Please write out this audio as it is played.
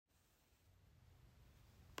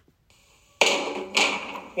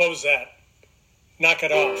What was that? Knock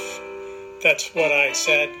it off. That's what I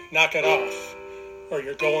said. Knock it off. Or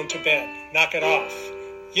you're going to bed. Knock it off.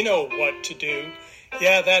 You know what to do.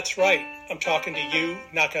 Yeah, that's right. I'm talking to you.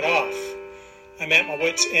 Knock it off. I'm at my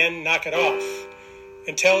wit's end. Knock it off.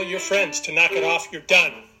 And tell your friends to knock it off. You're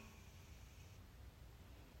done.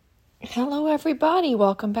 Hello, everybody.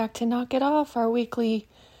 Welcome back to Knock It Off, our weekly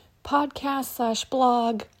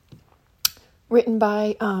podcast/blog written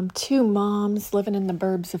by two moms living in the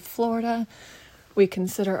burbs of Florida. We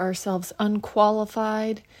consider ourselves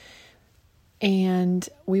unqualified, and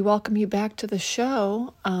we welcome you back to the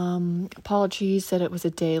show. Apologies that it was a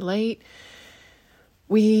day late.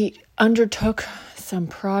 We undertook some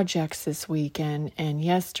projects this weekend, and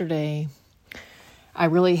yesterday I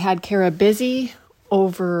really had Kara busy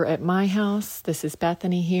over at my house. This is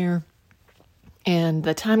Bethany here, and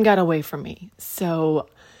the time got away from me. So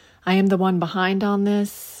I am the one behind on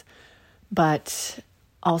this, but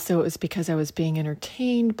also it was because I was being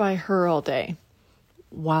entertained by her all day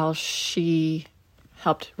while she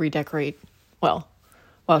helped redecorate, while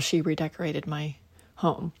she redecorated my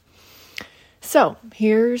home. So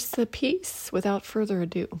here's the piece without further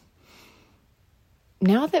ado.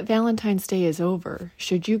 Now that Valentine's Day is over,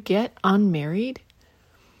 should you get unmarried?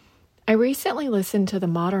 I recently listened to the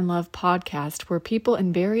Modern Love podcast where people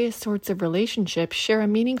in various sorts of relationships share a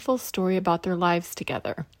meaningful story about their lives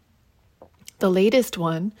together. The latest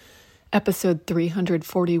one, episode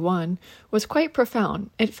 341, was quite profound.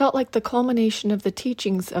 It felt like the culmination of the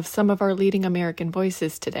teachings of some of our leading American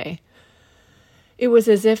voices today. It was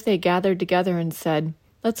as if they gathered together and said,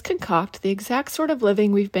 let's concoct the exact sort of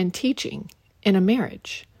living we've been teaching in a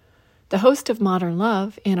marriage. The host of Modern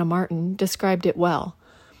Love, Anna Martin, described it well.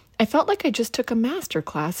 I felt like I just took a master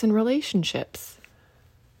class in relationships.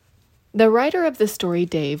 The writer of the story,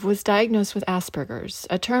 Dave, was diagnosed with Asperger's,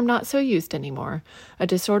 a term not so used anymore, a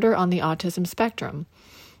disorder on the autism spectrum.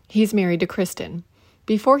 He's married to Kristen.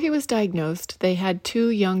 Before he was diagnosed, they had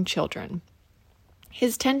 2 young children.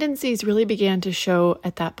 His tendencies really began to show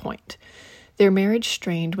at that point. Their marriage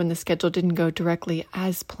strained when the schedule didn't go directly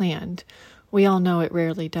as planned. We all know it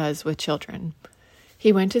rarely does with children.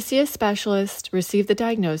 He went to see a specialist, received the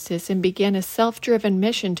diagnosis, and began a self-driven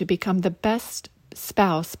mission to become the best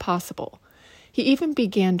spouse possible. He even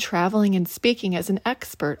began traveling and speaking as an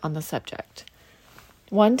expert on the subject.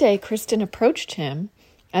 One day, Kristen approached him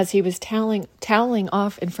as he was toweling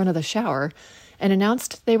off in front of the shower and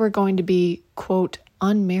announced they were going to be, quote,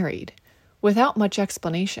 unmarried, without much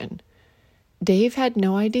explanation. Dave had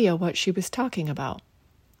no idea what she was talking about.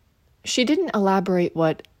 She didn't elaborate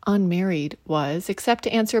what unmarried was, except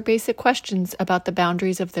to answer basic questions about the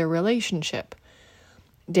boundaries of their relationship.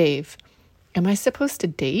 Dave, am I supposed to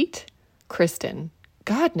date? Kristen,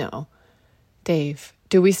 God, no. Dave,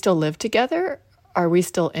 do we still live together? Are we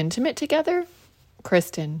still intimate together?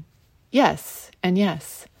 Kristen, yes and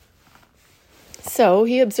yes. So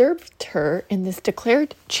he observed her in this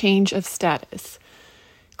declared change of status.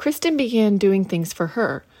 Kristen began doing things for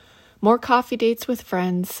her. More coffee dates with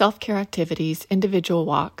friends, self-care activities, individual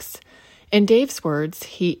walks. In Dave's words,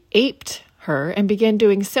 he aped her and began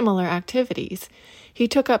doing similar activities. He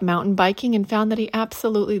took up mountain biking and found that he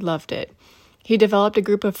absolutely loved it. He developed a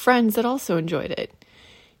group of friends that also enjoyed it.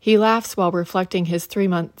 He laughs while reflecting his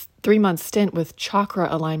 3-month stint with chakra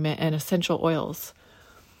alignment and essential oils.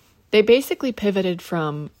 They basically pivoted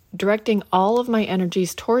from directing all of my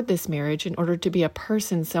energies toward this marriage in order to be a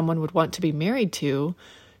person someone would want to be married to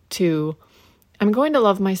I'm going to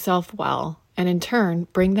love myself well, and in turn,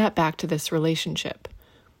 bring that back to this relationship.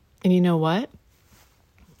 And you know what?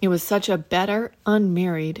 It was such a better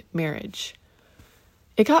unmarried marriage.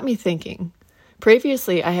 It got me thinking.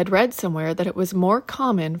 Previously, I had read somewhere that it was more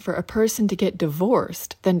common for a person to get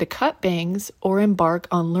divorced than to cut bangs or embark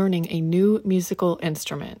on learning a new musical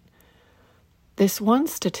instrument. This one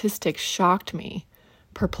statistic shocked me,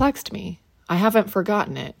 perplexed me. I haven't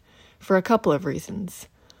forgotten it, for a couple of reasons.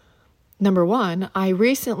 Number one, I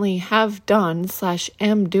recently have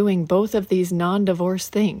done/am doing both of these non-divorce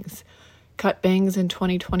things. Cut bangs in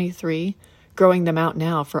 2023, growing them out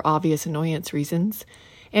now for obvious annoyance reasons,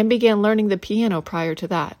 and began learning the piano prior to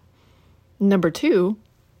that. Number two,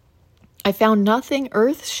 I found nothing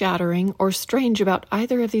earth-shattering or strange about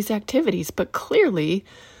either of these activities, but clearly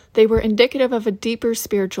they were indicative of a deeper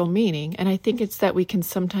spiritual meaning, and I think it's that we can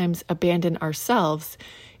sometimes abandon ourselves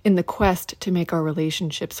in the quest to make our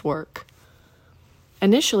relationships work.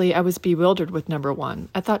 Initially, I was bewildered with number one.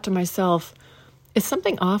 I thought to myself, is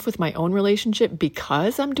something off with my own relationship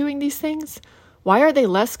because I'm doing these things? Why are they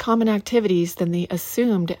less common activities than the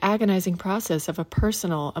assumed agonizing process of a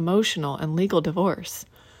personal, emotional, and legal divorce?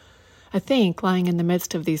 I think lying in the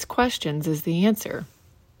midst of these questions is the answer.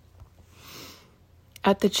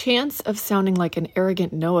 At the chance of sounding like an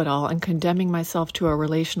arrogant know-it-all and condemning myself to a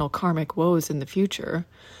relational karmic woes in the future,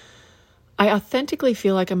 I authentically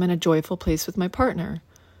feel like I'm in a joyful place with my partner.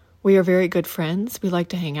 We are very good friends. We like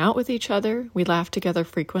to hang out with each other. We laugh together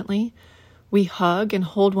frequently. We hug and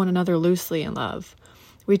hold one another loosely in love.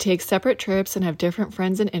 We take separate trips and have different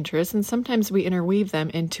friends and interests, and sometimes we interweave them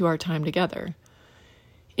into our time together.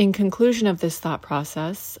 In conclusion of this thought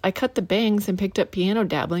process, I cut the bangs and picked up piano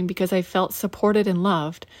dabbling because I felt supported and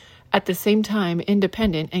loved, at the same time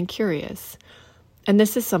independent and curious. And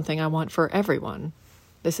this is something I want for everyone.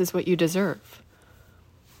 This is what you deserve.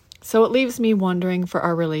 So it leaves me wondering for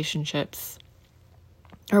our relationships.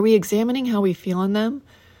 Are we examining how we feel in them?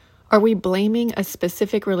 Are we blaming a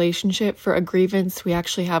specific relationship for a grievance we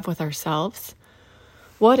actually have with ourselves?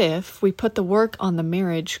 What if we put the work on the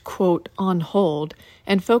marriage, quote, on hold,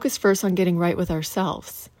 and focus first on getting right with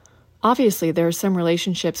ourselves? Obviously, there are some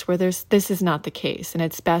relationships where this is not the case, and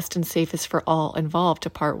it's best and safest for all involved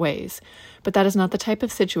to part ways. But that is not the type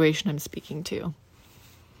of situation I'm speaking to.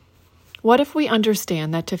 What if we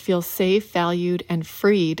understand that to feel safe, valued, and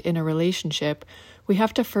freed in a relationship, we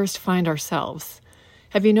have to first find ourselves?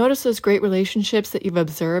 Have you noticed those great relationships that you've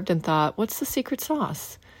observed and thought, what's the secret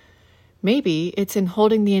sauce? Maybe it's in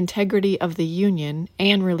holding the integrity of the union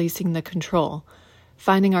and releasing the control,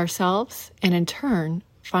 finding ourselves, and in turn,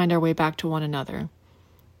 find our way back to one another.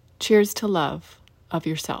 Cheers to love of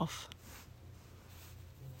yourself.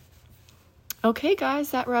 Okay,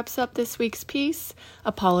 guys, that wraps up this week's piece.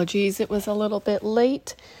 Apologies, it was a little bit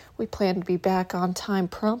late. We plan to be back on time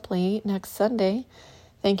promptly next Sunday.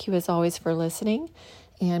 Thank you, as always, for listening.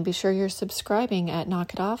 And be sure you're subscribing at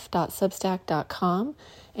knockitoff.substack.com.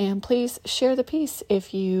 And please share the piece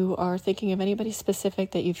if you are thinking of anybody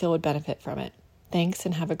specific that you feel would benefit from it. Thanks,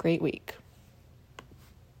 and have a great week.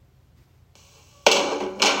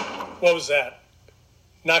 What was that?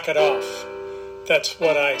 Knock it off. That's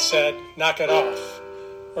what I said. Knock it off.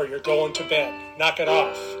 Or you're going to bed. Knock it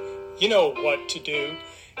off. You know what to do.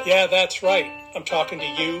 Yeah, that's right. I'm talking to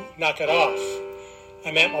you. Knock it off.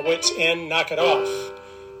 I'm at my wit's end. Knock it off.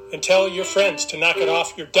 And tell your friends to knock it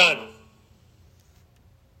off. You're done.